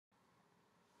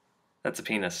That's a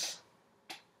penis.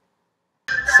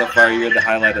 So far, you're the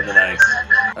highlight of the night.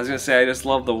 I was gonna say, I just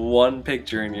love the one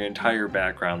picture in your entire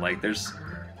background. Like, there's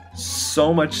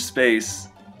so much space,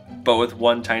 but with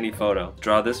one tiny photo.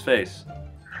 Draw this face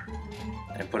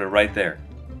and put it right there.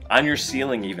 On your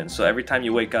ceiling even, so every time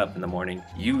you wake up in the morning,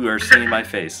 you are seeing my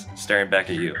face, staring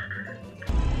back at you.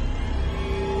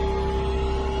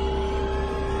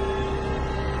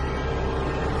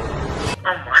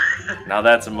 Now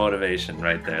that's a motivation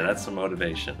right there. That's some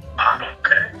motivation.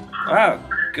 Okay. Wow,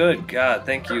 good God,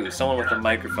 thank you. Someone with a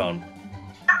microphone.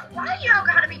 Why you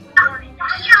gotta be horny?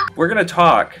 We're gonna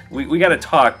talk. We gotta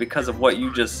talk because of what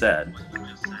you just said.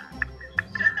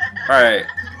 Alright.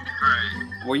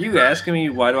 Were you asking me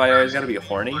why do I always gotta be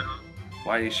horny?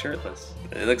 Why are you shirtless?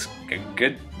 It looks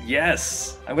good.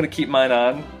 Yes! I'm gonna keep mine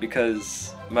on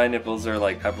because my nipples are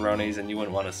like pepperonis and you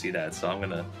wouldn't want to see that, so I'm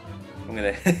gonna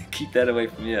keep that away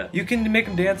from you. You can make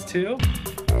them dance too?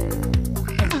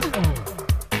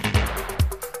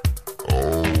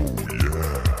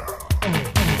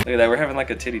 Look at that, we're having like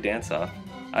a titty dance-off.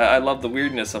 I love the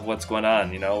weirdness of what's going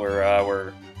on, you know,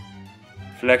 we're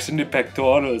flexing the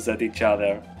pectorals at each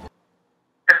other.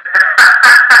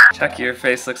 Chucky, your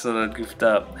face looks a little goofed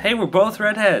up. Hey, we're both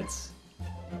redheads.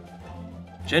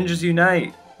 Gingers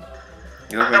unite.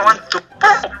 You look like... I want to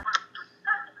poop.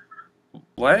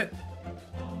 What?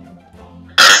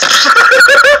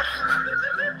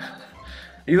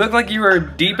 You look like you were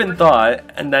deep in thought,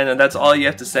 and then that's all you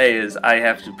have to say is, I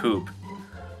have to poop.